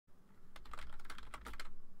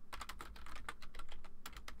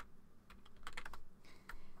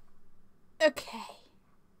Okay.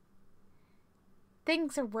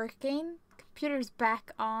 Things are working. Computer's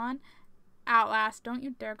back on. Outlast. Don't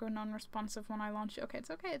you dare go non-responsive when I launch it. Okay, it's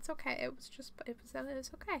okay. It's okay. It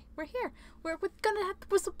was okay. We're here. We're gonna have the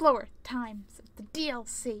Whistleblower times. The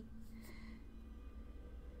DLC.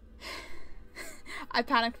 I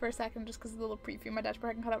panicked for a second just because of the little preview my dashboard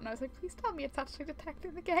hadn't cut up, and I was like, please tell me it's actually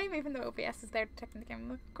detecting the game, even though OBS is there detecting the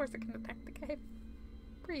game. Of course it can detect the game.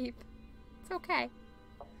 Breathe. It's okay.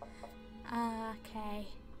 Okay.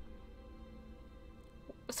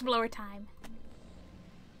 Whistleblower time.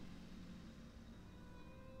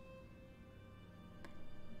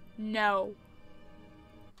 No.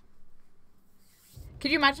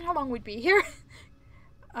 Could you imagine how long we'd be here?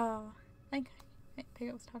 I think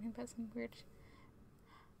I was talking about some weird...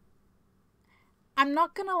 I'm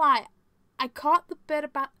not gonna lie. I caught the bit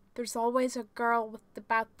about there's always a girl with the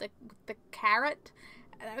carrot,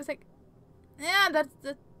 and I was like, yeah,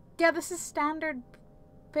 this is standard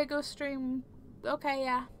Pigo stream. Okay,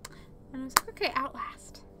 yeah. And I was like, okay,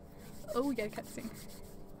 Outlast. Oh, we got a cutscene.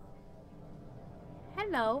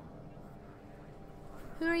 Hello.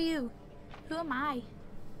 Who are you? Who am I?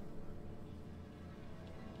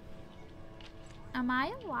 Am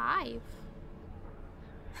I alive?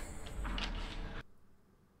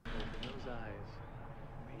 Open those eyes.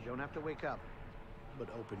 You don't have to wake up, but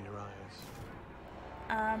open your eyes.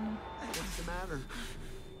 What's the matter?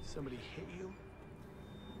 Somebody hit you?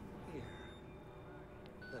 Here.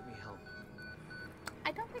 Let me help.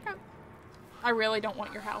 I don't think I really don't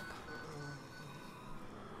want your help.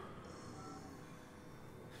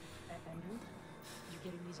 Andrew, you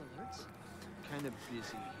getting these alerts? Kind of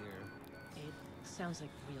busy here. It sounds like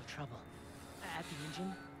real trouble. At the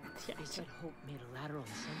engine, they said Hope made a lateral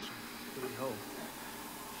ascension. Do we hope?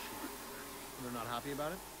 Shit. They're not happy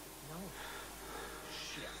about it? No.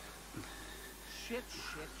 Shit. Shit.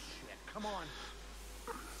 Come on.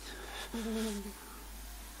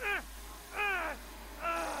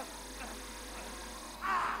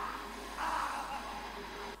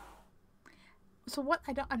 So what?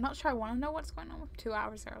 I'm not sure I want to know what's going on with 2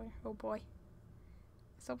 hours earlier. Oh boy.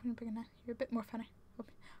 Stop being big enough. You're a bit more funny.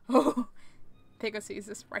 Oh. Pigo sees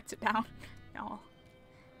this, writes it down. No.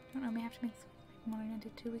 I don't know, may have to make more than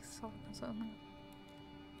 2 weeks to solve it. So,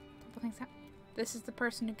 things that. This is the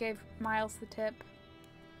person who gave Miles the tip.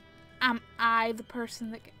 Am I the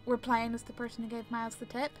person that we're playing as the person who gave Miles the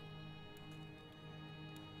tip?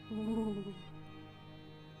 Ooh.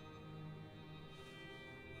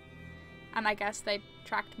 And I guess they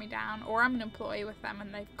tracked me down, or I'm an employee with them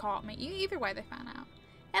and they've caught me. Either way, they found out.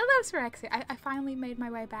 Hello, Sirexia. I finally made my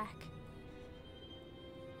way back.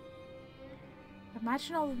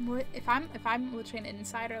 Imagine all the more if I'm literally an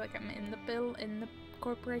insider, like I'm in the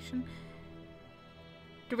corporation.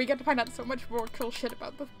 Do we get to find out so much more cool shit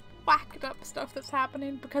about the whacked up stuff that's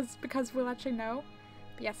happening because we'll actually know?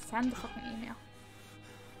 But yes, send the fucking email.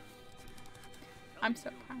 I'm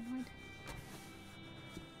so paranoid.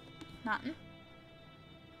 Nothing.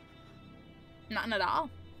 Nothing at all,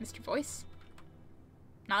 Mr. Voice.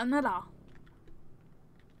 Nothing at all.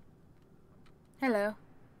 Hello.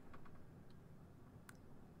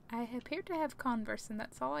 I appear to have Converse, and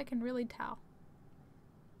that's all I can really tell.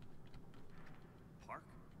 Park?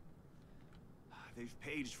 They've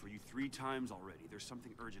paged for you 3 times already. There's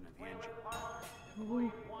something urgent at the engine.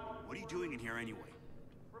 Ooh. What are you doing in here anyway?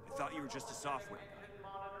 I thought you were just a software guy.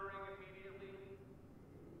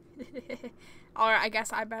 Alright, I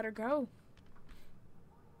guess I better go.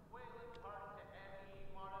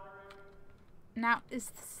 Now, is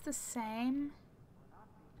this the same?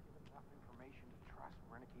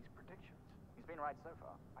 He's been right so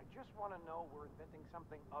far. I just want to know we're inventing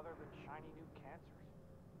something other than shiny new cancers.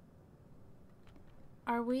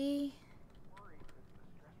 Are we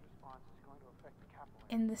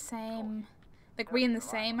in the same, like we in the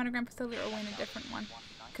same underground facility, or are we in a different one?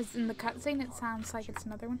 Because in the cutscene it sounds like it's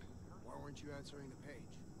another one. Why weren't you answering the page?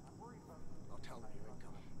 I'll tell them you're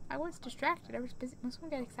incoming. I was distracted. I was busy. Most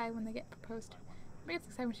women get excited when they get proposed. Nobody gets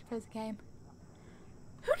excited when she plays a game.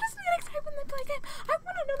 Who doesn't get excited when they play a game? I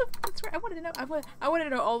want to know the fucking story. I wanted to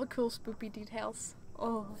know all the cool spoopy details.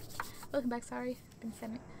 Oh, welcome back. Sorry, been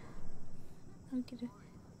sending.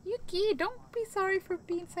 Yuki, don't be sorry for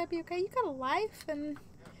being sappy. Okay, you got a life and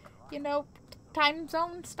you know time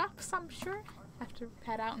zone stuffs. I'm sure. Have to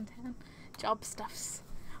head out in town. Job stuffs.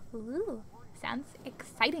 Ooh, sounds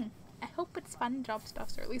exciting. I hope it's fun job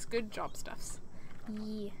stuffs, or at least good job stuffs.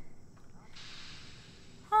 Yeah.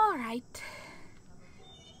 All right.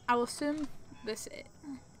 I'll assume this is.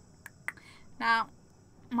 Now,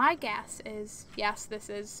 my guess is, yes, this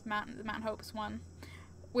is the Mount Hope's one.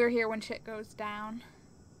 We're here when shit goes down.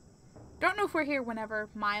 Don't know if we're here whenever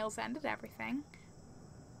Miles ended everything,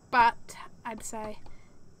 but I'd say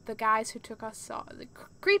the guys who took us off, the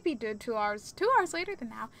creepy dude 2 hours later than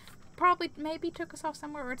now, probably maybe took us off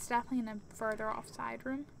somewhere, or it's definitely in a further off side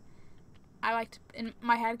room. I like to, in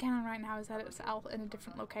my head canon right now is that it's out in a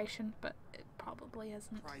different location, but it probably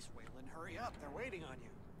isn't. Christ, Wayland, hurry up. They're waiting on you.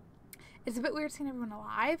 It's a bit weird seeing everyone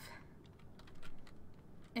alive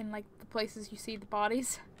in like the places you see the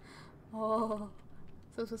bodies. Oh,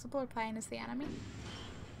 so is Whistleblower playing as the enemy?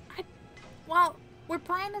 Well, we're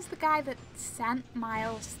playing as the guy that sent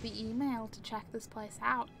Miles the email to check this place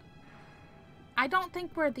out. I don't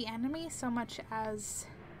think we're the enemy so much as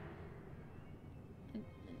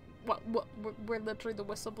we're literally the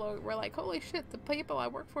whistleblower. We're like, holy shit, the people I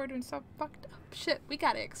work for are doing so fucked up shit. We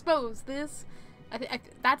gotta expose this.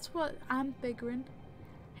 That's what I'm figuring.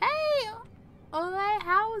 Hey, Ole,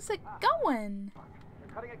 how's it going?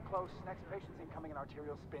 We're cutting it close. Next patient's incoming and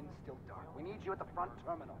arterial spin still dark. We need you at the front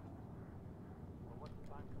terminal.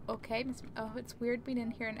 Okay, oh, it's weird being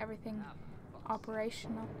in here and everything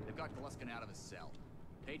operational. They've got Gluskin out of his cell.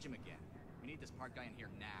 Page him again. We need this part guy in here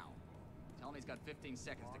now. Tell him he's got 15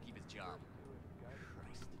 seconds to keep his job.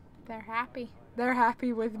 Christ. They're happy. They're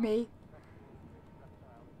happy with me.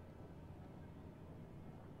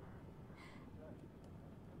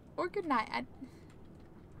 Or good night.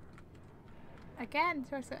 Again,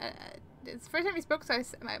 it's the first time we spoke, so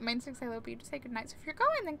my instincts say hello, but you just say good night. So if you're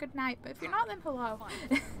going, then good night. But if you're not, then hello.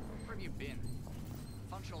 Where have you been?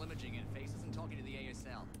 Functional imaging interface isn't talking to the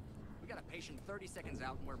ASL. We got a patient 30 seconds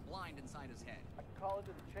out, and we're blind inside his head. I can call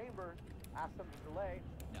into the chamber, ask them to delay.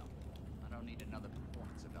 No, I don't need another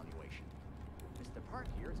performance evaluation. Mr. Park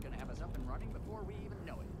here is going to have us up and running before we even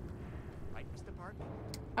know it. Right, Mr. Park?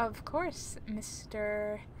 Of course,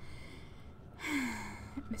 Mr.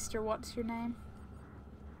 Mr. What's your name?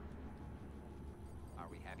 Are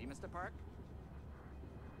we happy, Mr. Park?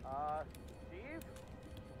 Steve?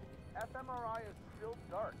 fMRI is still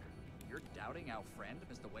dark. You're doubting our friend,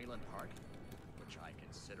 Mr. Wayland Park? Which I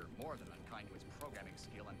consider more than unkind to his programming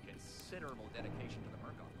skill and considerable dedication to the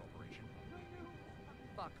Murkoff Corporation.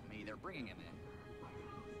 Fuck me, they're bringing him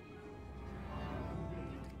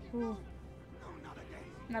in. Ooh.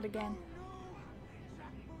 Not again.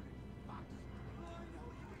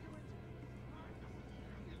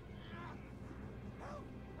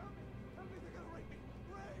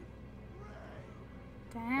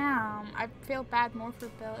 Damn, I feel bad more for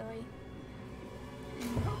Billy.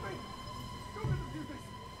 Help me! Don't let them do this!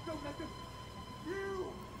 Don't let them!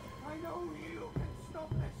 You! I know you can stop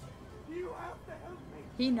this! You have to help me!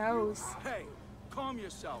 He knows. Hey, calm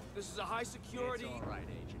yourself. This is a high security... It's all right,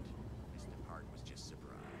 Agent. Mr. Park was just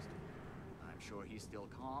surprised. I'm sure he's still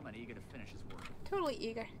calm and eager to finish his work. Totally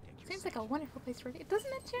eager. Seems like a wonderful place to work,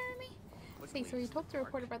 doesn't it, Jeremy? See, so you told the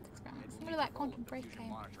reporter about the experiments. Similar to that quantum break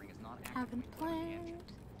game. Haven't planned.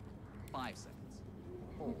 5 seconds.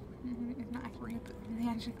 Hold. It's not actually put in the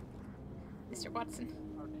engine. Mr. Watson.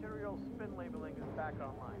 Arterial spin labeling is back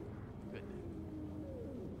online. Good.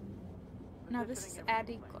 No, this is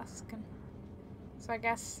Addie Gluskin. So I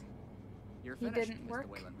guess You're he finished, didn't Mr.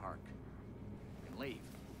 work. Wayland Park. You can leave.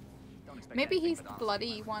 Don't expect Maybe anything he's but the honesty, bloody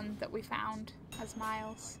my friend. one that we found as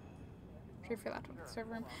Miles. Sure, for that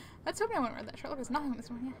server room. Let's hope no one read that. Sherlock has nothing this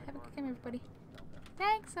one. Yeah, have a good game, everybody.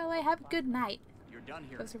 Thanks, LA. Have a good night. You're done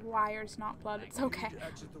here. Those are wires, not blood. It's okay.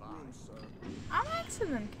 I'm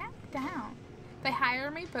exiting. Calm down. They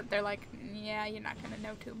hire me, but they're like, yeah, you're not gonna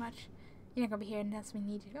know too much. You're not gonna be here unless we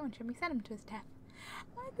need you to go, and should we send him to his death?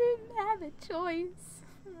 I didn't have a choice.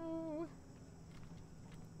 Oh.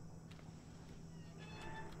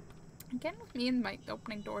 Again, with me and my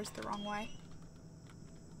opening doors the wrong way.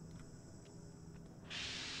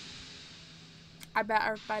 I bet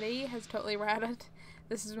our buddy has totally read it.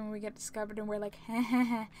 This is when we get discovered and we're like, ha ha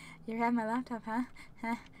ha, you have my laptop, huh?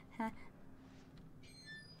 Ha ha.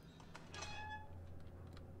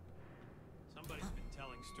 Somebody's been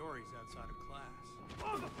telling stories outside of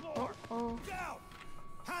class. On the floor! Oh, Down!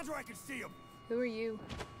 Hands where I can see them! who are you?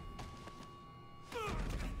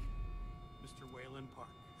 Mr. Wayland Park.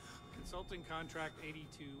 Consulting contract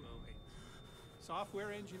 8208.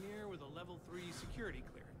 Software engineer with a level 3 security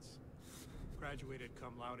clearance. Graduated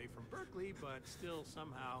cum laude from Berkeley, but still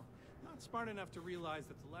somehow not smart enough to realize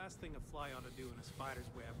that the last thing a fly ought to do in a spider's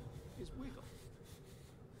web is wiggle.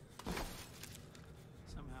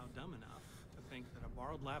 Somehow dumb enough to think that a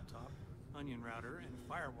borrowed laptop, onion router, and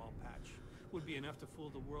firewall patch would be enough to fool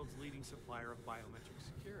the world's leading supplier of biometric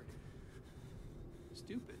security.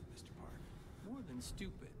 Stupid, Mr. Park. More than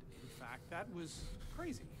stupid. In fact, that was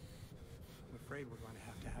crazy. I'm afraid we're going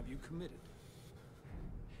to have you committed.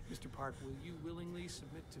 Mr. Park, will you willingly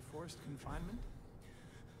submit to forced confinement?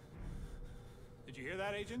 Did you hear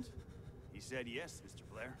that, Agent? He said yes, Mr.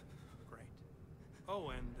 Blair. Great. Oh,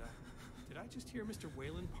 and did I just hear Mr.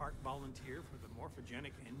 Wayland Park volunteer for the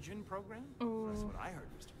morphogenic engine program? That's what I heard,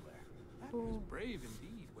 Mr. Blair. That is brave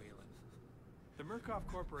indeed, Wayland. The Murkoff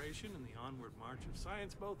Corporation and the Onward March of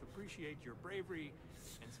Science both appreciate your bravery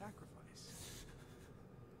and sacrifice.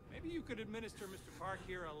 Maybe you could administer Mr. Park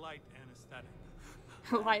here a light anesthetic.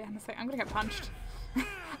 Light anesthetic. I'm gonna get punched.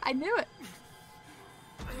 I knew it.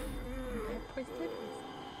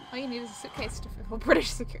 All you need is a suitcase to fulfill British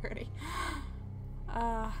security.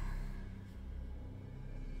 I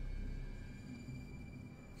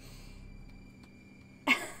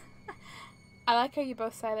like how you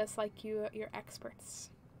both say this like you're experts.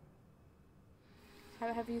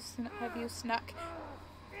 Have you snuck?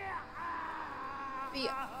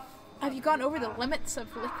 Have you gone over the limits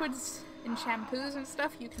of liquids and shampoos and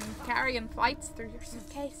stuff you can carry in flights through your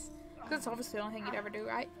suitcase? That's obviously the only thing you'd ever do,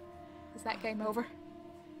 right? Is that game over?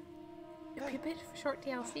 It'd be a bit of a short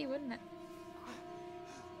DLC, wouldn't it?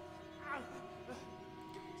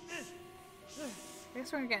 I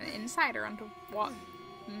guess we're gonna get an insider onto what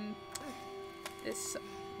this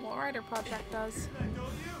Lowrider project does.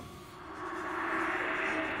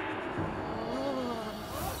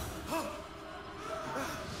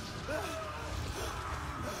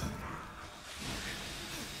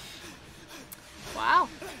 Wow.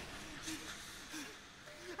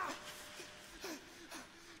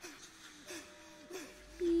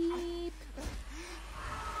 Beep.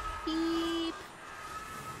 Beep.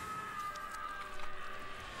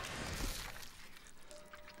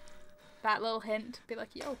 That little hint, be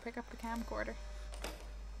like, yo, pick up the camcorder.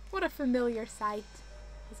 What a familiar sight.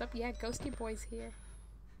 What's up? Yeah, Ghosty Boy's here.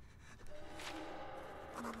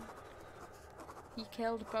 He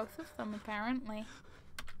killed both of them, apparently.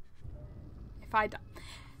 If I die.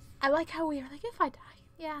 I like how we are like, if I die.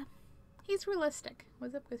 Yeah. He's realistic.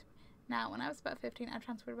 What's up with... Now, when I was about 15, I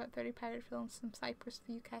transported about 30 pirate films from Cyprus to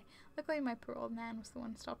the UK. Luckily, my poor old nan was the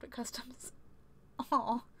one who stopped at customs.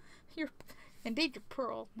 Aw. You're... Indeed, you're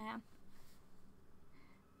poor old nan.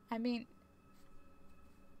 I mean...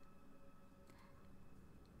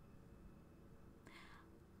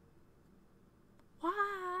 What?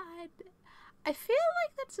 I feel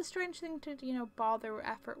like that's a strange thing to, you know, bother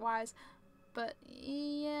effort-wise. But,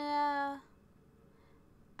 yeah...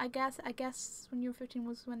 I guess when you were 15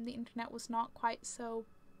 was when the internet was not quite so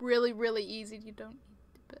really, really easy. You don't...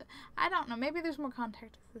 But I don't know. Maybe there's more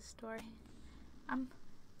context to this story. I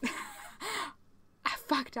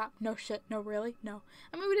fucked up. No shit. No, really? No.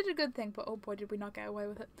 I mean, we did a good thing, but oh boy, did we not get away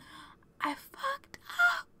with it. I fucked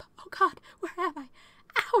up! Oh god, where am I?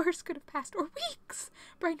 Hours could have passed, or weeks!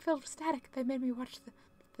 Brain filled with static. They made me watch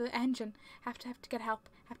the engine. Have to get help.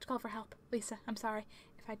 Have to call for help. Lisa, I'm sorry.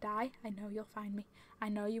 If I die, I know you'll find me. I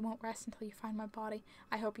know you won't rest until you find my body.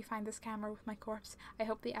 I hope you find this camera with my corpse. I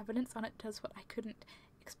hope the evidence on it does what I couldn't.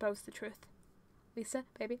 Expose the truth. Lisa,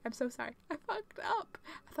 baby, I'm so sorry. I fucked up.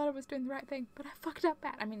 I thought I was doing the right thing, but I fucked up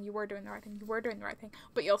bad. I mean, you were doing the right thing. You were doing the right thing,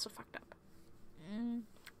 but you also fucked up. A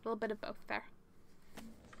little bit of both there.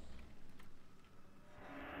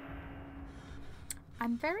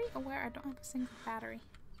 I'm very aware I don't have a single battery.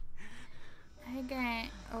 Again,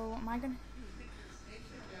 oh, am I gonna...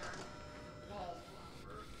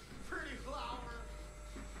 Pretty flower.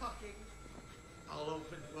 Fucking. I'll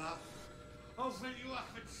open you up. Open you up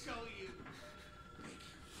and show you. Make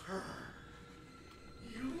you purr.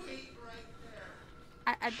 You wait right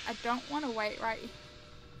there. I don't want to wait right.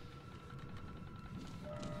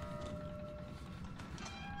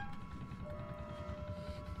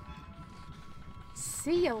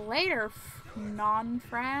 See you later,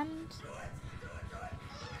 non-friend.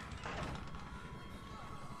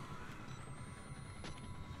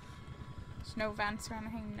 There's no vents or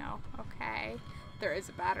anything? No. Okay. There is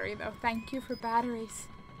a battery though. Thank you for batteries.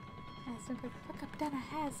 I simply fuck up Dana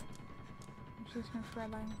has. I'm just gonna throw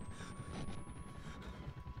line.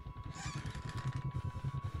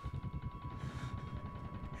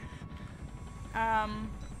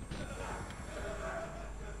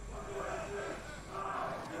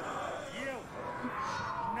 You.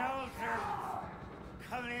 No, sir.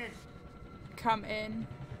 Come in. Come in.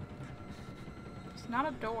 It's not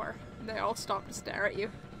a door. They all stop to stare at you.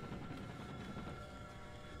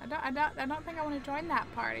 I don't think I want to join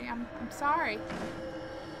that party. I'm sorry.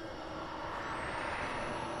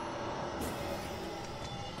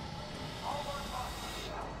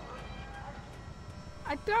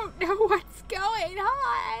 I don't know what's going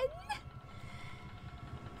on.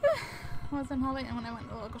 I was in Holly and when I went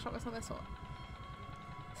to the local shop I saw this one.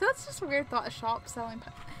 So that's just a weird thought, a shop selling...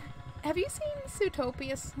 Have you seen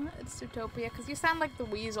Zootopia? It's Zootopia, because you sound like the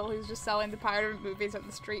weasel who's just selling the pirate movies on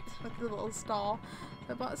the street with the little stall.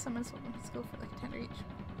 So I bought some and let's go for like 10 each.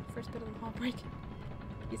 First bit of the hall break.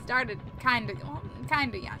 He started kinda young.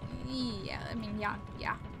 Yeah, I mean young,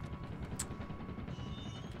 yeah.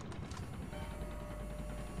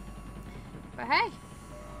 But hey,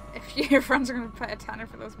 if your friends are gonna pay a tenner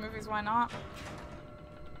for those movies, why not?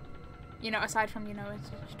 You know, aside from, you know, it's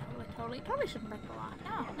totally shouldn't break the law.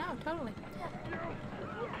 No, totally.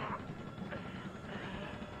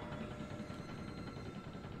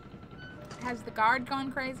 Has the guard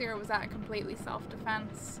gone crazy, or was that a completely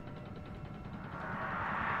self-defense?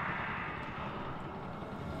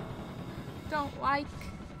 Don't like.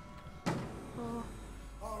 Oh.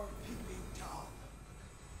 Our peeping Tom.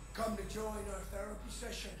 Come to join our therapy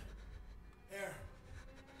session. Here,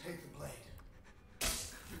 take the blade.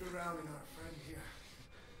 Look around in our friend here.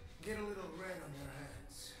 Get a little red on your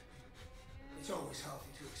hands. It's always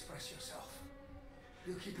healthy to express yourself.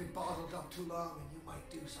 You keep it bottled up too long and you might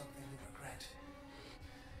do something you regret.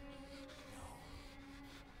 No.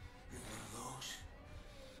 You're one of those.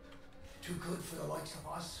 Too good for the likes of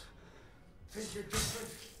us. Think you're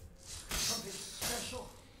different? Something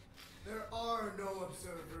special? There are no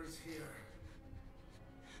observers here.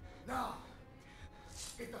 Now,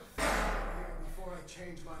 get the fuck out of here before I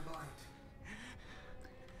change my mind.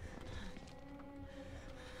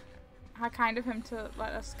 How kind of him to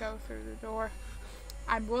let us go through the door.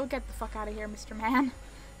 I will get the fuck out of here, Mr. Man.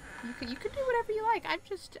 You could do whatever you like. I'm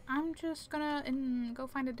just gonna go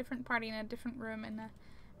find a different party in a different room and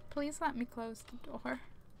please let me close the door.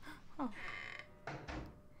 Oh.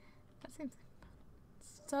 That seems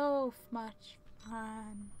so much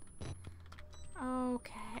fun.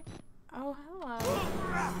 Okay. Oh, hello.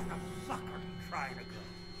 Where the fuck are you trying to go?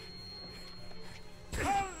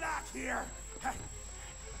 Come back here!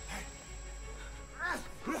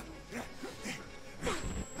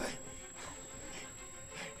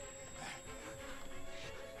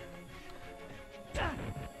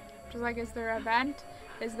 Just like, is there a vent?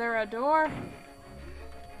 Is there a door?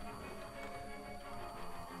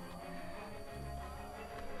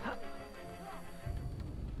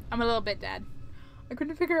 I'm a little bit dead. I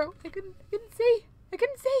couldn't figure out. I couldn't see.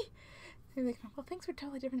 They're like, well, things were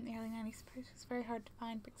totally different in the early 90s. It was very hard to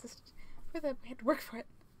find because we had to work for it.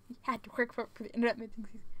 We had to work for it for the internet made things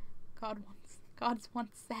easy. God's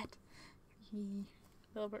once said. A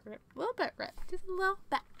little bit rip. Just a little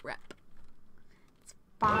bit rip. It's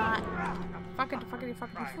fine. Fuckity.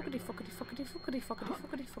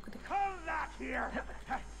 Come back here!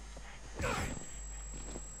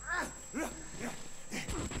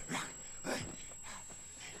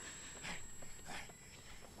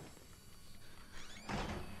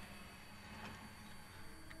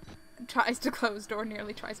 Tries to close door,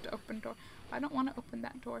 nearly tries to open door. But I don't want to open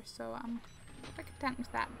that door, so I'm quite content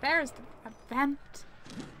with that. There's the vent.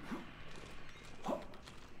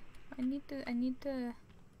 I need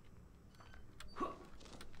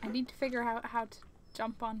to figure out how to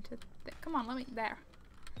jump onto come on, let me there.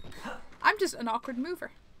 I'm just an awkward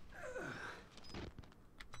mover.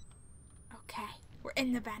 Okay, we're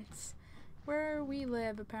in the vents. Where we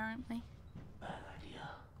live, apparently. Bad idea.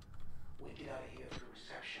 We get out of here through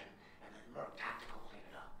reception and let Merc Tactical clean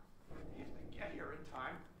it up. If they get here in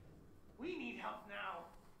time. We need help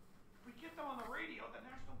now. If we get them on the radio, the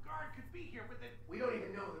National Guard could be here with it. We don't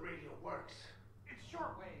even know the radio works. It's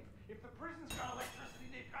shortwave. If the prison's got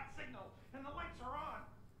electricity, they've got signal, and the lights are on.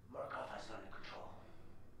 Murkoff has it under control.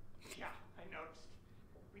 Yeah, I noticed.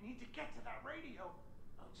 We need to get to that radio.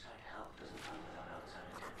 Outside help doesn't come without outside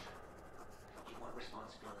attention. You want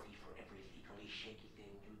responsibility for every legally shaky thing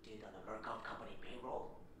you did on the Murkoff Company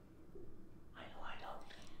payroll? I know I don't.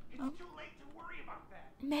 It's too late to worry about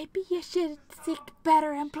that. Maybe you should seek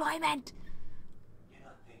better employment. You're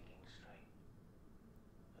not thinking straight.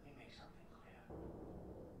 Let me make something clear.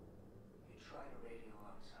 You try to radio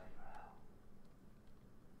outside for help.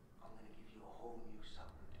 I'm gonna give you a whole new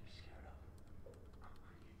something to be scared of. Are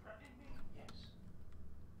you threatening me? Yes.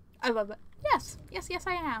 I love that. Yes,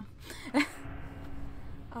 I am.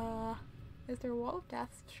 Is there a wall of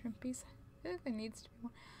death, Shrimpies? I think there needs to be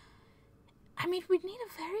one. I mean, we'd need a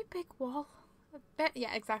very big wall.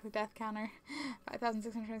 Yeah, exactly. Death counter.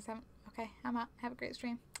 5,627. Okay, I'm out. Have a great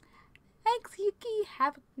stream. Thanks, Yuki.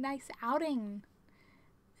 Have a nice outing.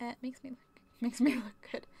 It makes me look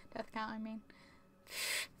good. Death count, I mean.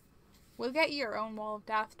 We'll get you your own wall of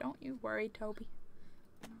death. Don't you worry, Toby.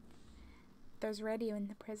 There's radio in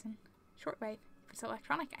the prison. Shortwave. If it's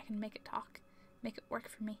electronic, I can make it talk. Make it work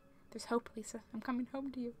for me. There's hope, Lisa. I'm coming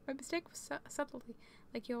home to you. My mistake was subtlety,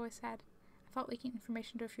 like you always said. I thought leaking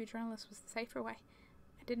information to a few journalists was the safer way.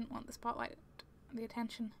 I didn't want the spotlight, the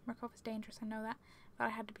attention. Murkoff is dangerous, I know that. But I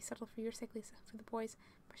had to be subtle for your sake, Lisa, for the boys.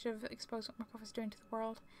 I should have exposed what Murkoff was doing to the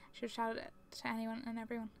world. I should have shouted it to anyone and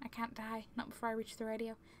everyone. I can't die, not before I reach the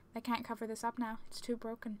radio. I can't cover this up now. It's too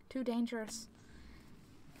broken, too dangerous.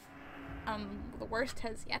 The worst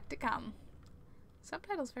has yet to come.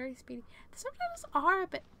 Subtitles very speedy. The subtitles are a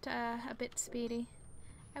bit speedy.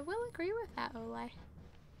 I will agree with that, Ole.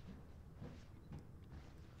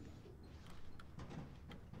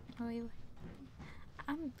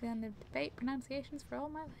 I'm gonna debate pronunciations for all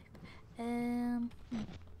my life.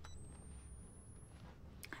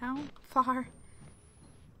 How far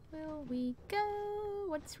will we go?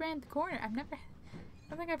 What's around the corner? I don't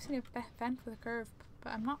think I've seen a vent with a curve,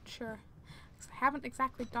 but I'm not sure. I haven't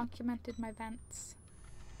exactly documented my vents.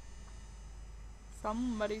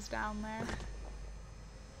 Somebody's down there.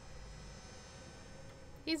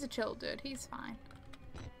 He's a chill dude. He's fine.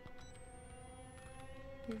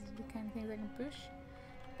 These are the kind of things I can push.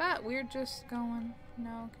 But we're just going...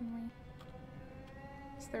 No, can we...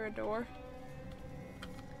 Is there a door?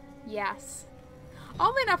 Yes.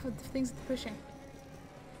 Oddly enough with the things with the pushing.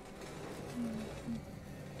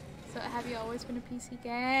 So have you always been a PC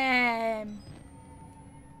game?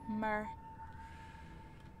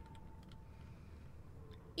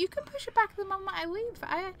 You can push it back the moment I leave.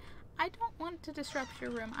 I don't want to disrupt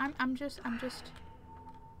your room. I'm just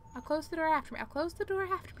I'll close the door after me. I'll close the door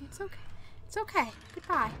after me. It's okay. It's okay.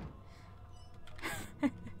 Goodbye.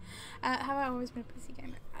 Have I always been a PC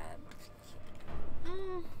gamer?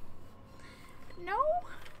 No.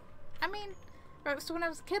 I mean, so when I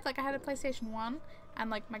was a kid, like I had a PlayStation 1 and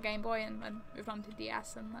like my Game Boy and then moved on to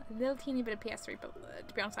DS and a little teeny bit of PS3, but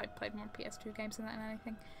to be honest I played more PS2 games than that and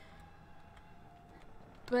anything.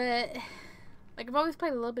 But like I've always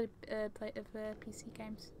played a little bit of PC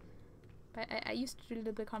games. But I used to do a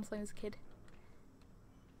little bit of consoling as a kid.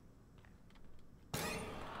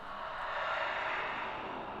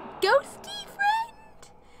 Ghosty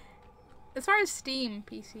friend! As far as Steam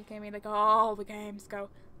PC gaming, like all the games go,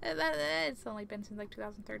 it's only been since like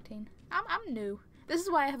 2013. I'm new. This is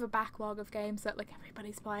why I have a backlog of games that like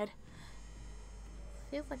everybody's played.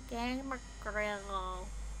 Feels like gamer girl.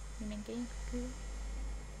 You mean gamer girl?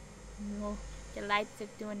 No, your lights are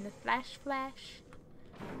doing the flash.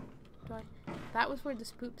 That was where the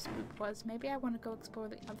spoop was. Maybe I want to go explore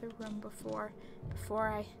the other room before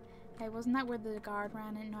I... Hey, wasn't that where the guard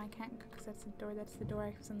ran in? No, I can't because that's the door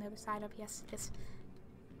I was on the other side of. Yes.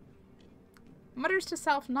 Mutters to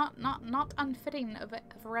self, not unfitting of a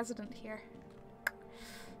resident here.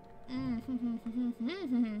 Can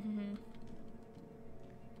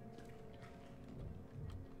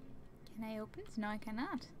I open it? No, I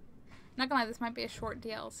cannot. Not gonna lie, this might be a short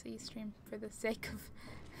DLC stream for the sake of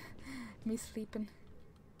me sleeping.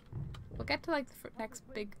 We'll get to like the next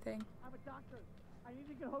big thing. I'm a doctor. I need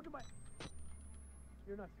to get home to my...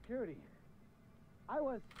 You're not security.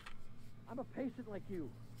 I'm a patient like you.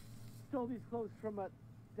 Stole these clothes from a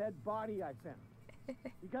dead body I found.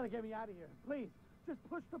 You gotta get me out of here. Please, just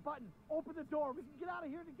push the button. Open the door. We can get out of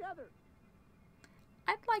here together.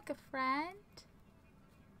 I'd like a friend.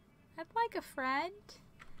 I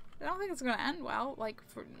don't think it's gonna end well. Like,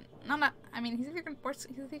 I mean, he's either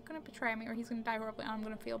gonna betray me or he's gonna die horribly and I'm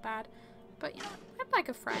gonna feel bad. But, you know, I'd like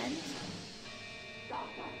a friend.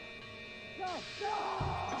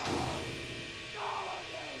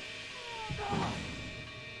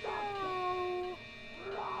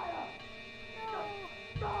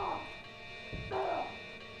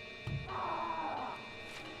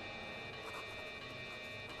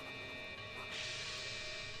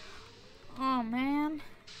 Oh man.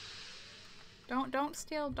 Don't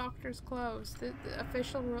steal doctors' clothes. The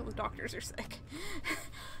official rule of doctors are sick.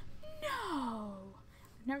 No!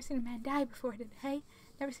 I've never seen a man die before today.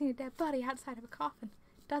 Never seen a dead body outside of a coffin.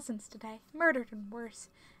 Dozens today. Murdered and worse.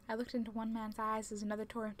 I looked into one man's eyes as another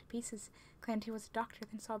tore him to pieces. Claimed he was a doctor,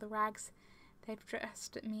 then saw the rags they'd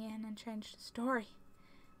dressed me in and changed the story.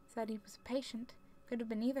 Said he was a patient. Could have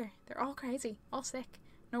been either. They're all crazy. All sick.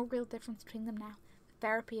 No real difference between them now. The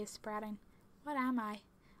therapy is spreading. What am I?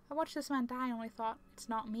 I watched this man die and only thought, it's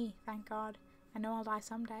not me, thank God. I know I'll die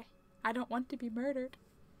someday. I don't want to be murdered.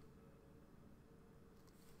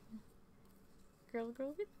 Girl.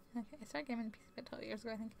 Okay, I started gaming the PC about 12 years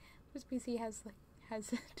ago, I think. This PC has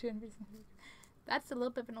 200. That's a little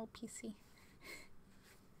bit of an old PC.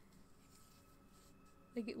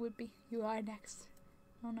 Like it would be. You are next.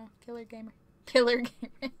 Oh no, killer gamer.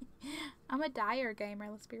 I'm a dire gamer,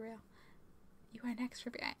 let's be real. You are next for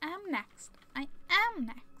me. I am next.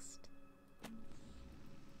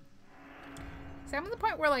 See, I'm at the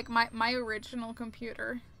point where, like, my original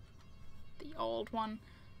computer, the old one,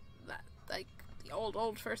 that, like, the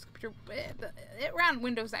old first computer, it ran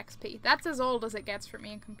Windows XP. That's as old as it gets for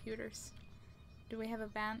me in computers. Do we have a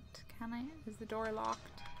vent? Can I? Is the door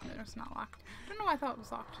locked? No, it's not locked. I don't know why I thought it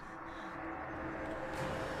was locked.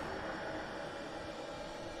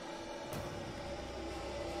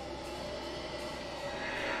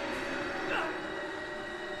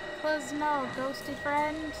 Close no, ghosty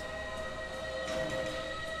friend.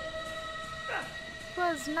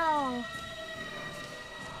 Close no.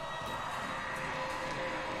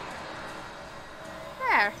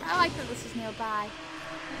 There. I like that this is nearby.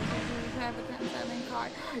 You have a 1070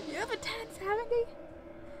 card. You have a 1070?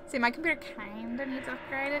 See, my computer kinda needs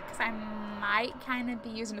upgraded because I might kinda be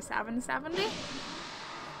using a 770.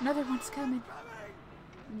 Another one's coming.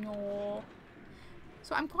 No.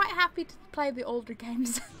 So I'm quite happy to play the older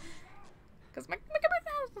games. Because my computer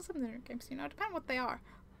has some of the newer games, you know, depending on what they are.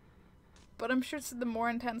 But I'm sure the more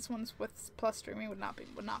intense ones with plus streaming would not be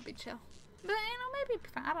chill. But, you know, maybe it'd be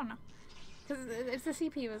fun. I don't know. Because it's the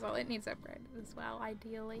CPU as well. It needs upgraded as well,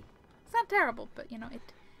 ideally. It's not terrible, but, you know,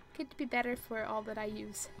 it could be better for all that I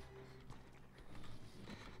use.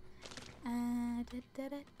 XP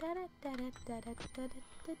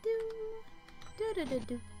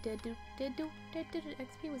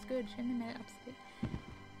was good. Shouldn't have made it upstate.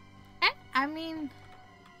 I mean,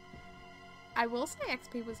 I will say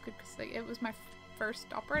XP was good because like, it was my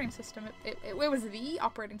first operating system. It was the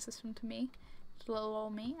operating system to me. Little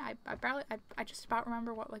old me. I just about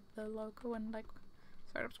remember what like the logo and like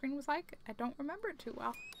startup screen was like. I don't remember it too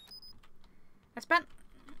well. I spent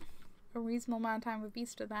a reasonable amount of time with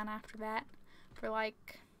Vista then after that for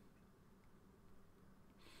like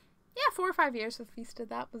 4 or 5 years with Vista.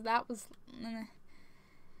 That was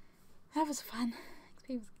fun.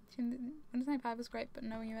 XP was Windows 95 was great, but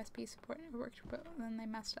no USB support never worked. But then they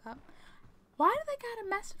messed it up. Why do they gotta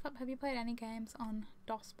mess it up? Have you played any games on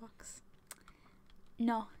DOSBox?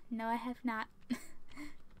 No, I have not.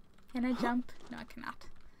 Can I jump? No, I cannot.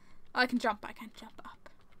 Oh, I can jump, but I can't jump up.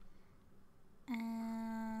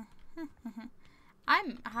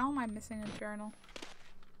 How am I missing a journal?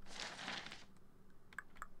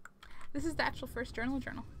 This is the actual first journal.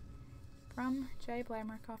 From J. Blair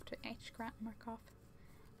Murkoff to H. Grant Murkoff.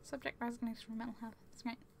 Subject resignation from mental health. That's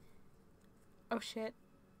right. Oh shit.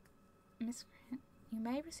 Miss Grant, you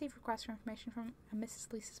may receive requests for information from a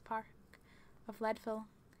Mrs. Lisa Park of Leadville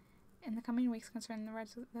in the coming weeks concerning the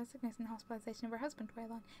resignation and hospitalization of her husband,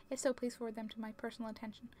 Waylon. If so, please forward them to my personal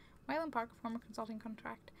attention. Waylon Park, a former consulting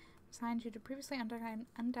contract, assigned you to previously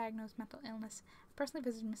undiagnosed mental illness. I personally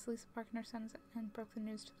visited Miss Lisa Park and her sons and broke the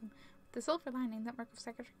news to them, with the silver lining that Murkoff's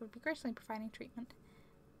secretary would be graciously providing treatment.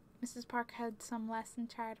 Mrs. Park had some less than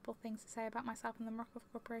charitable things to say about myself and the Murkoff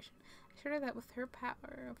Corporation. I assured her that with her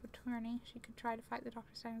power of attorney, she could try to fight the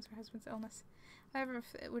doctor's diagnosis of her husband's illness. However,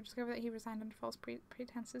 if it would discover that he resigned under false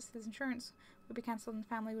pretenses, his insurance would be cancelled and the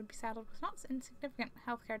family would be saddled with not insignificant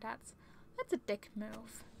healthcare debts. That's a dick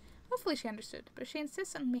move. Hopefully she understood, but if she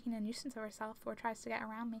insists on making a nuisance of herself or tries to get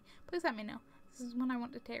around me, please let me know. This is one I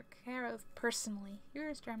want to take care of personally.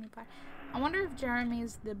 Yours, Jeremy Blair. I wonder if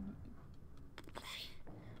Jeremy's the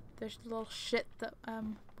little shit that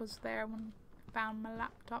was there when I found my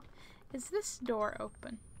laptop. Is this door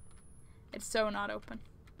open? It's so not open.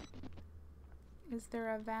 Is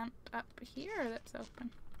there a vent up here that's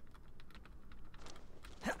open?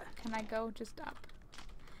 Can I go just up?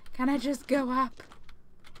 Can I just go up?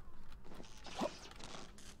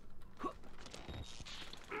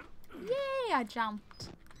 Yay, I jumped.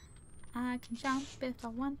 I can jump if I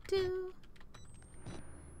want to.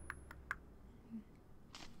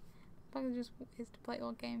 Probably just is to play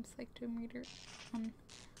old games like Tomb Raider on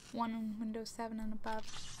Windows 7 and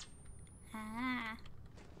above. I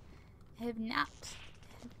have not.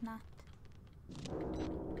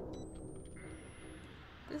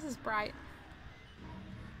 This is bright.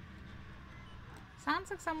 Sounds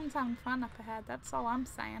like someone's having fun up ahead. That's all I'm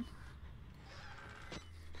saying.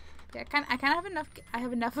 Yeah, I kind of have enough. I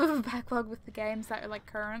have enough of a backlog with the games that are like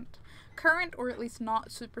current, or at least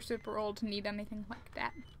not super old to need anything like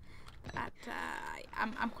that. But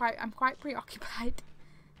I'm quite preoccupied.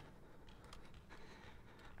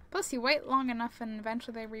 Plus, you wait long enough, and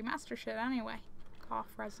eventually they remaster shit anyway.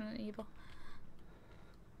 Cough, Resident Evil.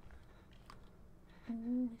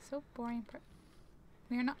 Ooh, so boring.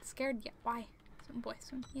 We are not scared yet. Why?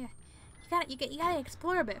 Yeah. You gotta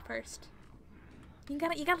explore a bit first. You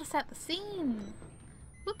gotta set the scene.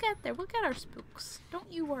 Look at our spooks.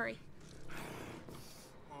 Don't you worry.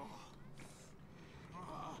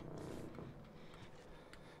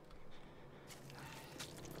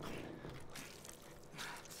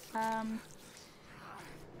 some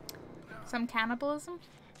cannibalism.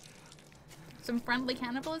 Some friendly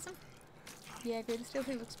cannibalism. Yeah, Greater Steel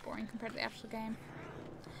 3 looks boring compared to the actual game.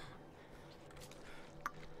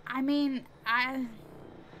 I mean, I'm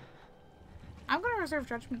gonna reserve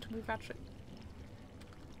judgment till we've actually...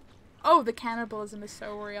 Oh, the cannibalism is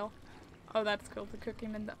so real. Oh, that's cool. The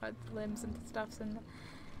cooking and the limbs and the stuffs and the...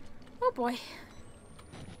 Oh boy.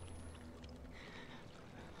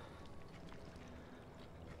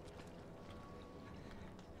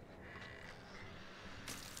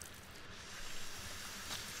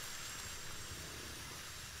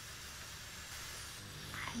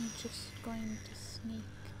 I'm just going to sneak.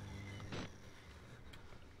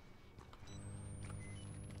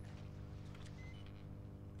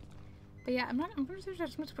 But yeah, I'm gonna reserve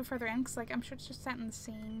judgment to go further in, because like I'm sure it's just set in the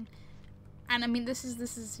scene. And I mean, this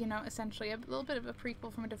is you know, essentially a little bit of a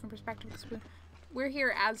prequel from a different perspective, because we're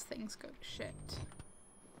here as things go to shit.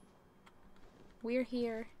 We're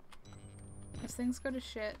here as things go to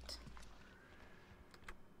shit.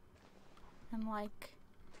 And like,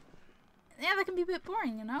 yeah, that can be a bit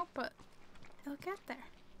boring, you know, but it'll get there.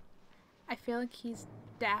 I feel like he's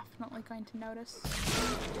definitely going to notice.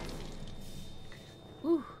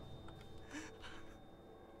 Ooh.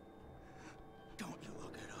 Don't you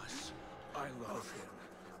look at us. I love him.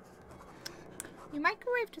 You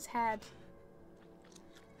microwaved his head.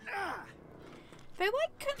 They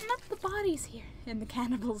like cutting up the bodies here in the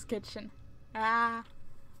cannibal's kitchen. Ah.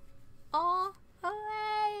 Oh,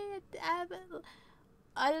 Ole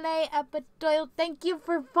Abadoyle, thank you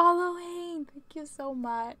for following. Thank you so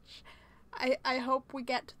much. I hope we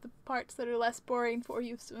get to the parts that are less boring for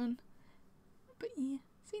you soon. But yeah,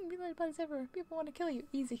 seeing mutilated bodies everywhere. People want to kill you.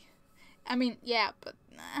 Easy. I mean, yeah, but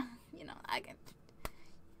you know, I can.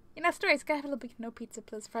 You know, stories. Gotta have a little bit. No pizza,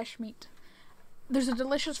 please. Fresh meat. There's a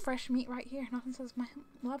delicious fresh meat right here. Nothing says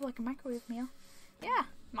love like a microwave meal. Yeah,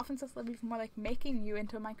 nothing says love even more like making you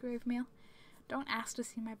into a microwave meal. Don't ask to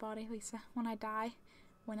see my body, Lisa. When I die,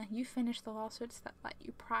 when you finish the lawsuits that let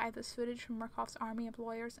you pry this footage from Murkoff's army of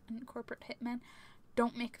lawyers and corporate hitmen,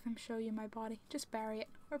 don't make them show you my body. Just bury it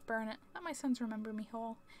or burn it. Let my sons remember me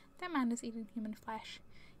whole. That man is eating human flesh.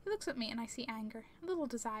 He looks at me and I see anger, a little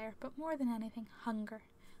desire, but more than anything, hunger.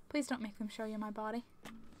 Please don't make them show you my body.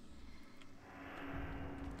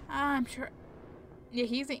 I'm sure... Yeah,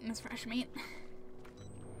 he's eating his fresh meat.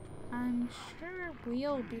 I'm sure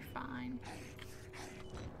we'll be fine.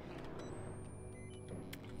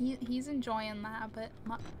 He's enjoying that a bit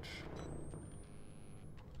much.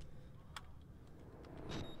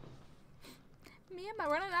 Me, am I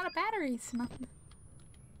running out of batteries? Nothing.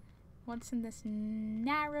 What's in this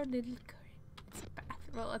narrow little corridor? It's a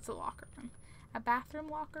bathroom. Well, it's a locker room. A bathroom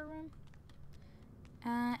locker room.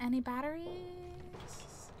 Any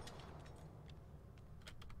batteries?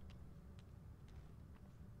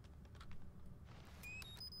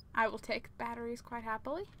 I will take batteries quite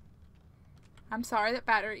happily. I'm sorry that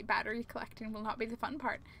battery collecting will not be the fun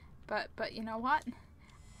part, but you know what?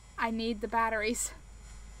 I need the batteries.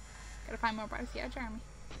 Gotta find more batteries. Yeah, Jeremy.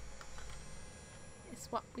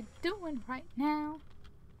 It's what we're doing right now.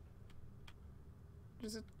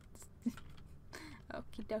 There's a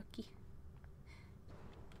okie dokie.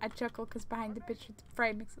 I chuckle because behind the picture the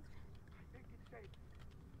frame makes it. I think it's safe.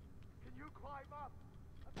 Can you climb up?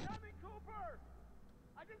 I'm coming, Cooper!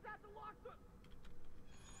 I just have to lock the...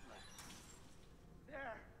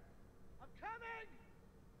 There. I'm coming!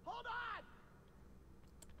 Hold on!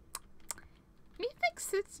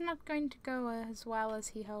 Methinks it's not going to go as well as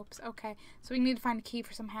he hopes. Okay, so we need to find a key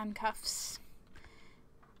for some handcuffs.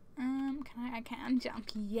 I can jump.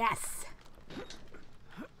 Yes!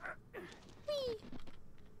 Whee!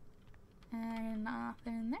 And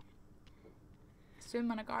nothing in there.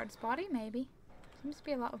 Swim on a guard's body, maybe. Seems to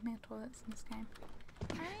be a lot of male toilets in this game.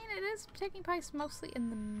 I mean, it is taking place mostly in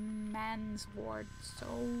the men's ward, so...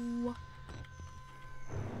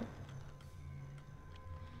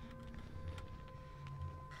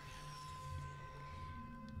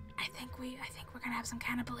 I think we're gonna have some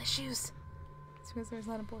cannibal issues. It's because there's a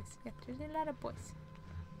lot of boys. Yeah, there's a lot of boys.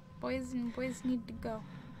 Boys need to go.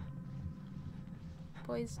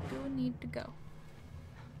 Boys do need to go.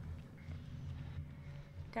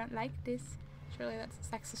 Don't like this. Surely that's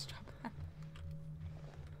a sexist job then.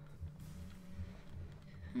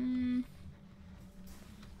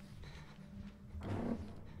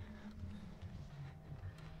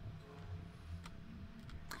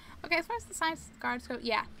 Okay, as far as the science guards go,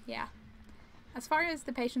 yeah. As far as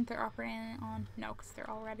the patient they're operating on, no, because they're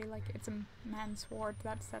already, like, it's a man's ward.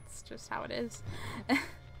 That's just how it is.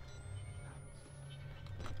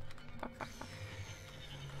 Fuck.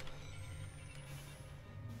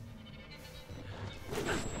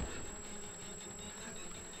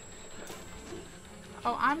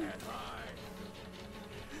 Oh, I'm...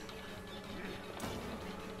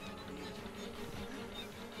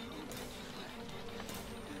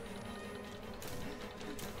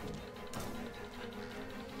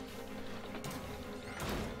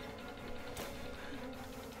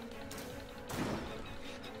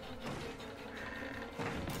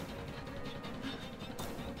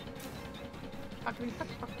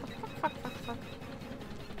 Fuck.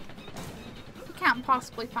 You can't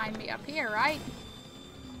possibly find me up here, right?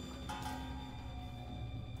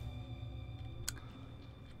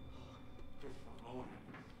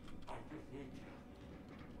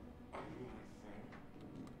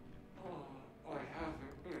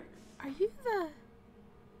 Are you the...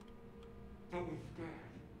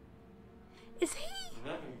 Is he?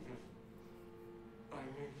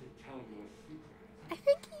 I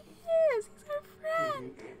think he is. He's our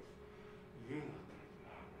friend.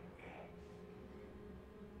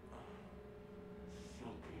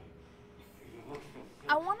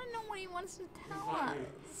 I want to know what he wants to tell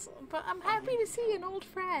us, but I'm happy to see an old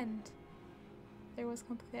friend. There was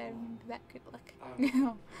complicated that good luck.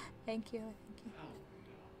 Thank you.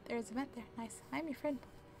 There's a vent there. Nice. I'm your friend.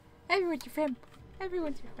 Everyone's your friend.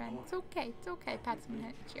 Everyone's your friend. It's okay. It's okay. Pat's on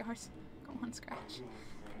it. It's yours. Go on, Scratch.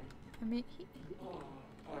 I mean,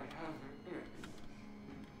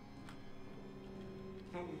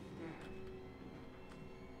 I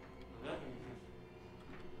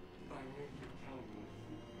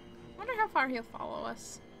wonder how far he'll follow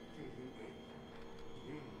us.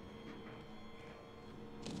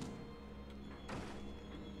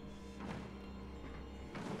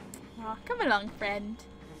 Oh, come along, friend.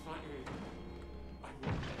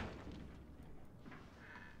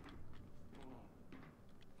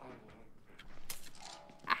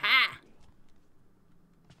 Aha!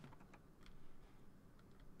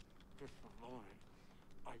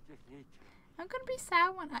 I'm gonna be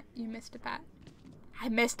sad when you missed a bat. I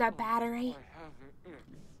missed a battery.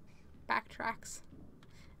 Backtracks.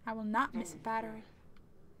 I will not miss a battery.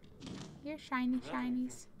 Here, shiny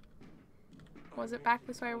shinies. Was it back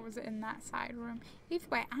this way or was it in that side room? Either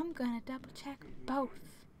way, I'm gonna double check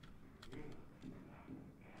both.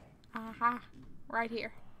 Aha. Right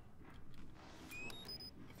here.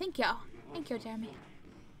 Thank you. Thank you, Jeremy.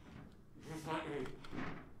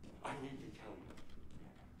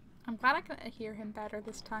 I'm glad I can hear him better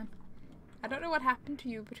this time. I don't know what happened to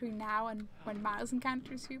you between now and when Miles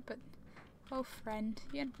encounters you, but oh friend,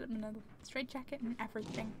 you ended up in a straitjacket and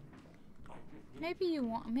everything. Maybe you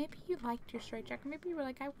liked your straitjacket. Maybe you were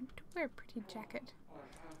like, I want to wear a pretty jacket.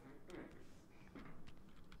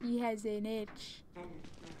 He has an itch.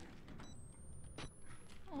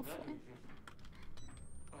 Oh, fine.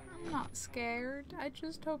 I'm not scared. I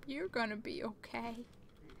just hope you're gonna be okay.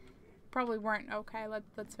 Probably weren't okay.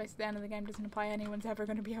 Let's face it, the end of the game doesn't imply anyone's ever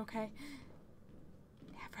gonna be okay.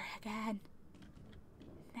 Never again.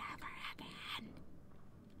 Never again.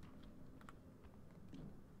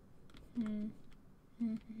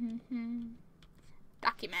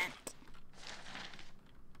 Document.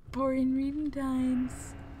 Boring reading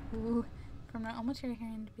times. Ooh. From now, all material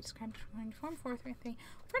herein to be described in Form 433.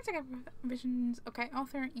 Forensic visions. Okay,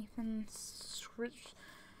 author Ethan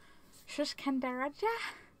Shuskandaraja.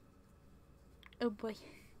 Oh boy.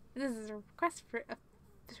 This is a request for a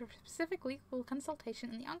specific legal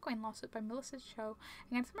consultation in the ongoing lawsuit by Melissa Cho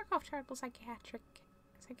against Murkoff Charitable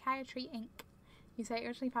Psychiatry Inc. You say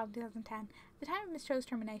originally filed in 2010. At the time of Ms. Cho's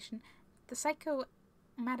termination, the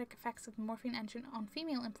psychomatic effects of the morphine engine on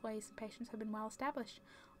female employees and patients have been well established.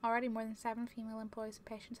 Already more than 7 female employees and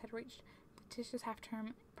patients had reached fictitious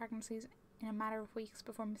half-term pregnancies in a matter of weeks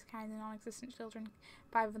before miscarrying the non-existent children,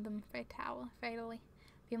 5 of them fatally.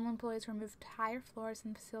 Female employees were moved to higher floors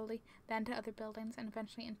in the facility, then to other buildings, and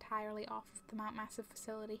eventually entirely off of the Mount Massive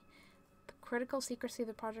facility. The critical secrecy of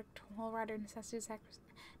the project whole rider necessitated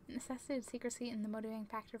secrecy in the motivating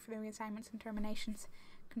factor for the reassignments and terminations.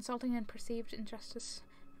 Consulting and perceived injustice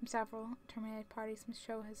from several terminated parties, Ms.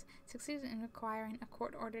 Cho has succeeded in acquiring a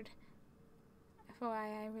court-ordered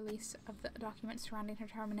FOIA release of the documents surrounding her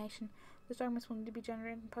termination. Those documents will need to be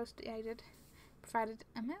generated and post-dated, provided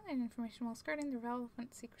amended information while skirting the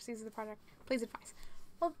relevant secrecies of the project. Please advise.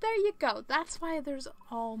 Well, there you go. That's why there's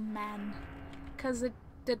all men. Because it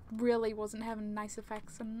really wasn't having nice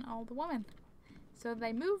effects on all the women. So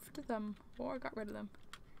they moved them, or got rid of them.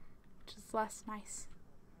 Which is less nice.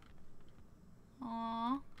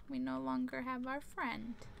 Aww, we no longer have our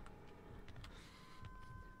friend.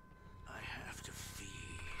 I have to feed.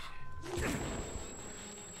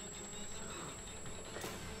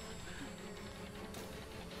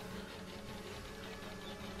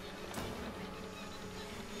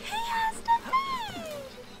 He has to feed!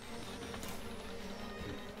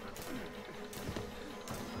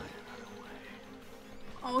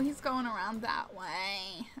 It's going around that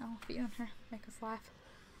way. Oh, feet on her. Make us laugh.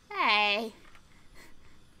 Hey!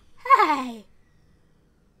 Hey!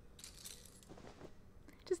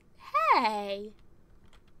 Just, hey!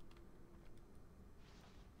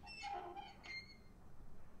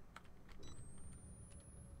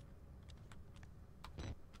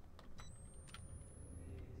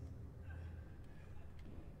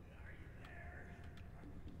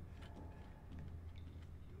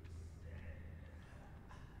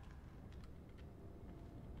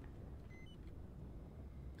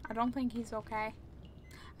 I don't think he's okay.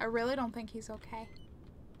 I really don't think he's okay.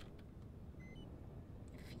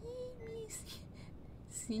 Feed me,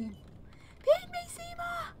 Feed me,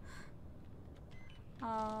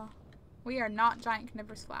 Seema! We are not giant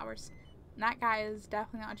carnivorous flowers. And that guy is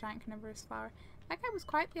definitely not a giant carnivorous flower. That guy was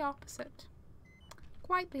quite the opposite.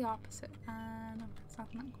 Quite the opposite. No, it's not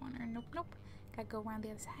in that corner. Nope, nope. Gotta go around the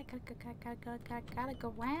other side. Gotta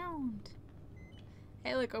go round.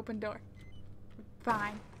 Hey, look, open door.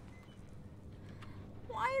 Fine.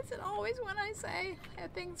 Why is it always when I say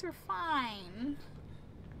that things are fine?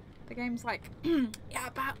 The game's like, yeah,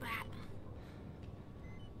 about that.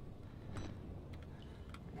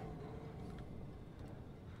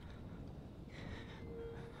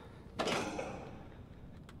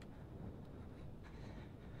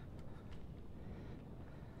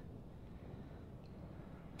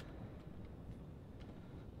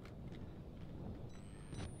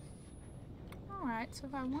 Alright, so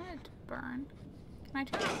if I wanted to burn, can I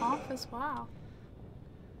turn it off as well?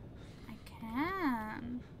 I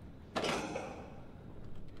can.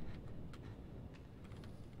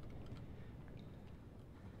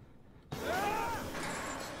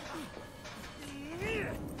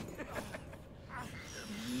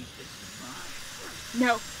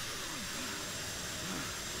 No.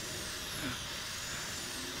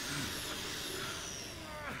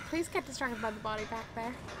 Please get distracted by the body back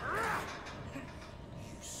there. You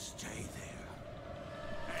stay there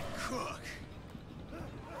and cook.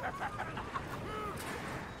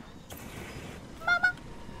 Mama!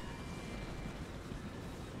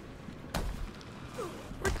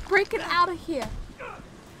 We're breaking out of here.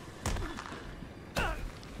 Press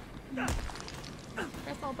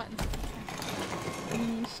all buttons.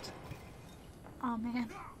 Finished. Oh man.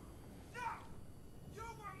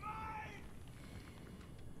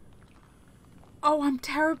 Oh, I'm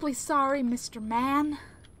terribly sorry, Mr. Man.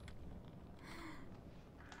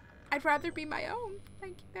 I'd rather be my own.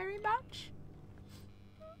 Thank you very much.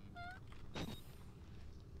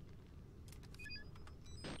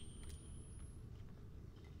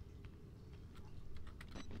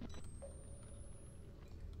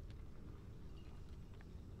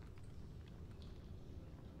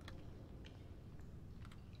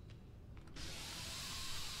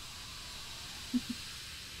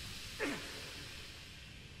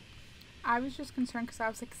 I was just concerned because I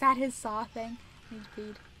was like, is that his saw thing? I need to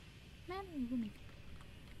feed. Man, woman.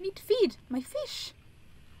 I need to feed my fish.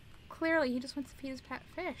 Clearly, he just wants to feed his pet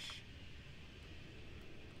fish.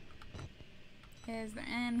 Is there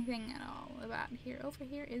anything at all about here? Over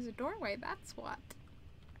here is a doorway, that's what.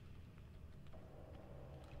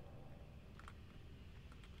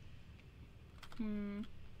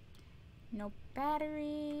 No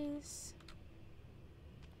batteries.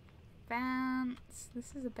 Vents.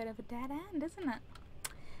 This is a bit of a dead end, isn't it?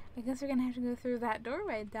 I guess we're gonna have to go through that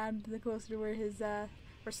doorway down to the closer to where his, where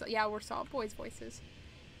Salt Boy's voice is.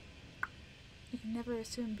 You can never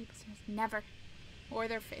assume people's names. Never. Or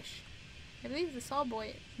their fish. I believe the Salt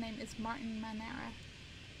Boy's name is Martin Manera.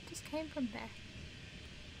 Just came from there.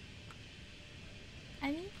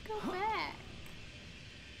 I need to go back.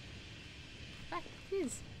 Back to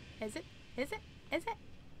his. Is it? Is it? Is it?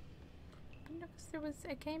 I noticed there was,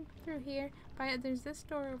 I came through here, but there's this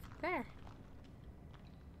door over there.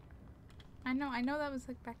 I know that was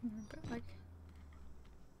like back in the, but like,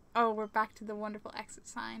 oh, we're back to the wonderful exit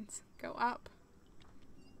signs. Go up.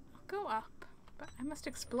 I'll go up, but I must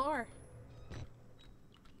explore.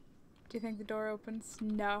 Do you think the door opens?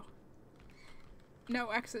 No. No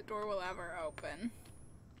exit door will ever open.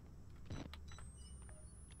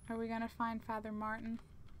 Are we gonna find Father Martin?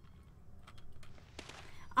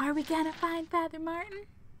 Are we gonna find Father Martin?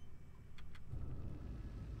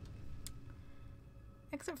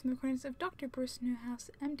 Except from the recordings of Dr. Bruce Newhouse,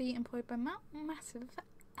 MD, employed by Massive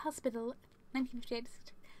Hospital,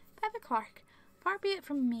 1958. Father Clark, far be it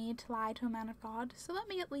from me to lie to a man of God, so let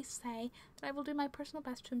me at least say that I will do my personal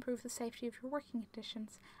best to improve the safety of your working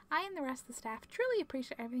conditions. I and the rest of the staff truly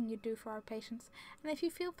appreciate everything you do for our patients, and if you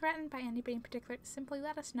feel threatened by anybody in particular, simply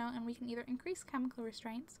let us know and we can either increase chemical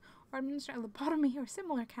restraints or administer a lobotomy or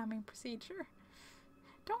similar calming procedure.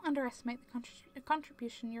 Don't underestimate the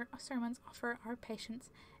contribution your sermons offer our patients,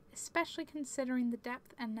 especially considering the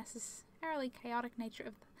depth and necessarily chaotic nature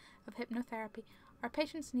of hypnotherapy. Our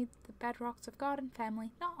patients need the bedrocks of God and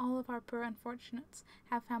family. Not all of our poor unfortunates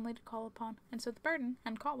have family to call upon, and so the burden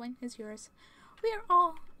and calling is yours.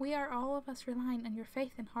 We are all of us relying on your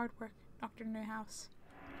faith and hard work, Dr. Newhouse.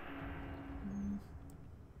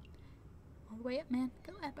 All the way up, man.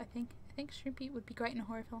 Go up, I think. I think Shrimp Pete would be great in a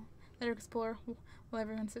horror film. Let her explore while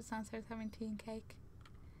everyone sits downstairs having tea and cake.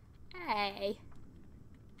 Hey.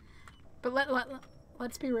 But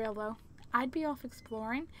let's be real, though. I'd be off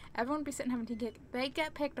exploring. Everyone would be sitting having tea and cake. They'd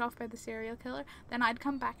get picked off by the serial killer. Then I'd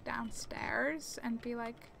come back downstairs and be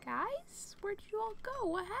like, guys, where'd you all go?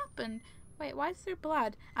 What happened? Wait, why is there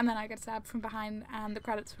blood? And then I get stabbed from behind and the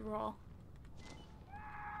credits would roll.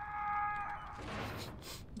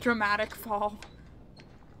 Dramatic fall.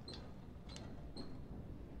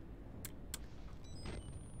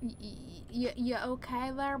 You okay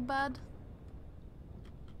there, bud?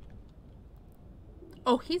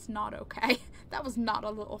 Oh, he's not okay. That was not a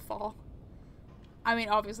little fall. I mean,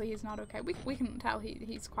 obviously he's not okay. We can tell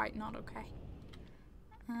he's quite not okay.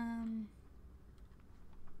 I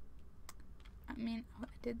mean, oh,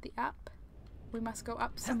 I did the up. We must go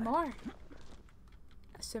up some more.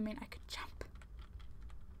 Assuming I could jump.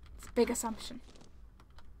 It's a big assumption.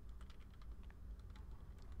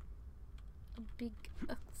 A big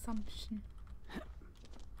assumption.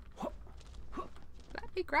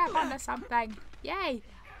 Let me grab onto something. Yay!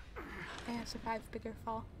 I have survived bigger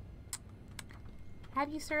fall.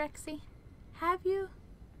 Have you, Sir Exy? Have you?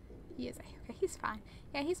 He is okay. He's fine.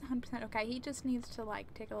 Yeah, he's 100% okay. He just needs to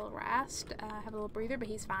like take a little rest, have a little breather, but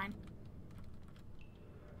he's fine.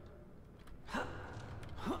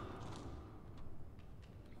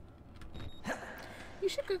 You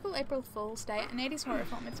should Google April Fool's Day, an 80s horror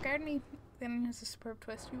film. It scared me, then it has a superb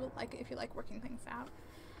twist. You will like it if you like working things out.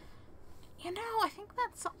 You know, I think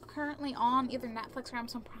that's currently on either Netflix or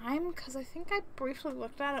Amazon Prime, because I think I briefly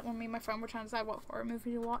looked at it when me and my friend were trying to decide what horror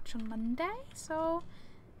movie to watch on Monday, so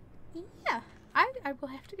yeah, I will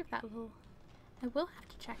have to give that a little, I will have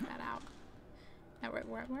to check that out. Now,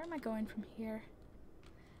 where am I going from here?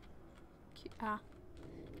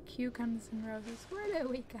 Cucumbers and roses. Where do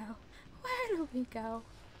we go? Where do we go?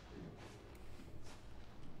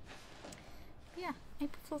 Yeah,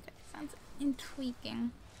 April Fool's Day sounds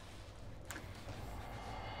intriguing.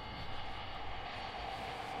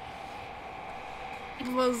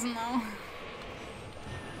 Please no.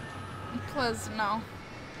 Please no.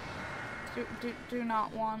 Do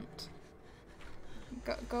not want.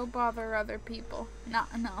 Go bother other people. No.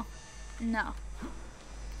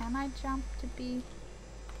 Can I jump to be?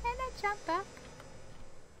 Can I jump up?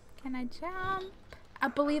 Can I jump? I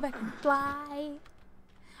believe I can fly.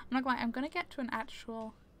 I'm not going. I'm gonna get to an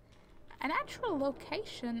actual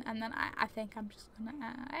location, and then I think I'm just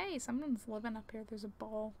gonna. Hey, someone's living up here. There's a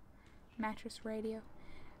ball mattress radio.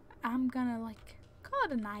 I'm gonna like call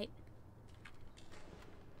it a night,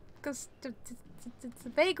 because it's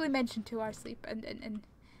vaguely mentioned to our sleep, and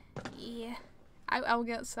yeah, I'll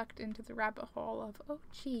get sucked into the rabbit hole of, oh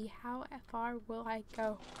gee, how far will I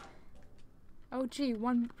go? Oh gee,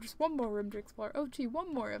 just one more room to explore. Oh gee,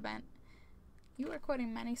 one more event. You are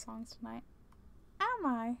quoting many songs tonight. Am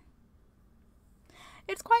I?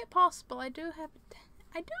 It's quite possible. I do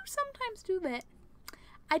sometimes do that.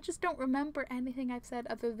 I just don't remember anything I've said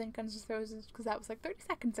other than Guns N' Roses, because that was like 30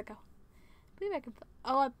 seconds ago. I believe I can fly.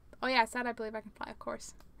 Oh yeah, I said I believe I can fly, of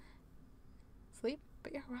course. Sleep,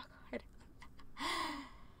 but you're rock hard.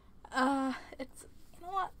 It's, you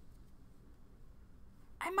know what?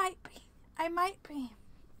 I might be.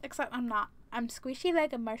 Except I'm not. I'm squishy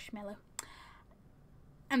like a marshmallow.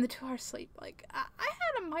 And the 2 hours sleep, like, I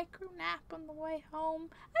had a micro nap on the way home.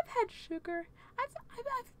 I've had sugar.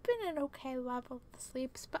 I've been at an okay level of the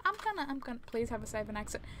sleeps, but I'm gonna please have a save and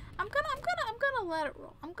exit. I'm gonna let it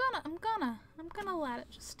roll. I'm gonna let it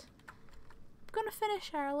just, I'm gonna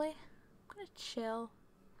finish early. I'm gonna chill.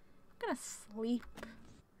 I'm gonna sleep.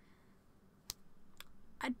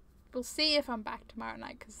 We'll see if I'm back tomorrow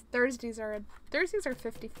night, because Thursdays are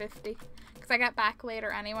 50-50, because I get back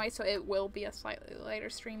later anyway, so it will be a slightly later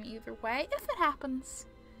stream either way, if it happens.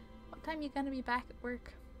 What time are you gonna be back at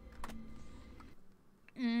work?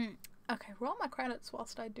 Okay, roll my credits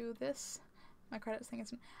whilst I do this. My credits thing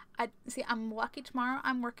isn't. I'm lucky tomorrow.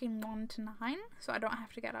 I'm working 1 to 9, so I don't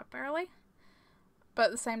have to get up early. But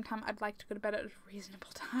at the same time, I'd like to go to bed at a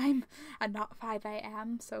reasonable time and not 5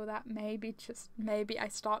 a.m. So that maybe I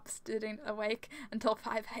stop sitting awake until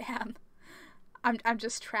 5 a.m. I'm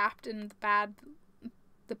just trapped in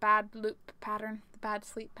the bad loop pattern, the bad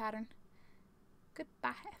sleep pattern.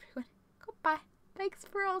 Goodbye, everyone. Goodbye. Thanks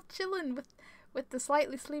for all chilling with the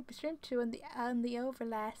slightly sleepy shrimp chew and the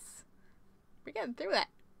overlass. We're getting through it.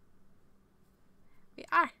 We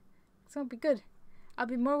are. It's gonna be good. I'll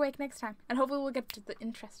be more awake next time, and hopefully we'll get to the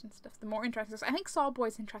interesting stuff, the more interesting stuff. I think Saw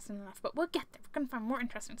Boy's interesting enough, but we'll get there. We're gonna find more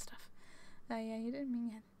interesting stuff. Yeah, you didn't mean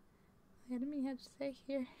it. I didn't mean you had to stay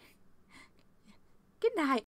here. Good night.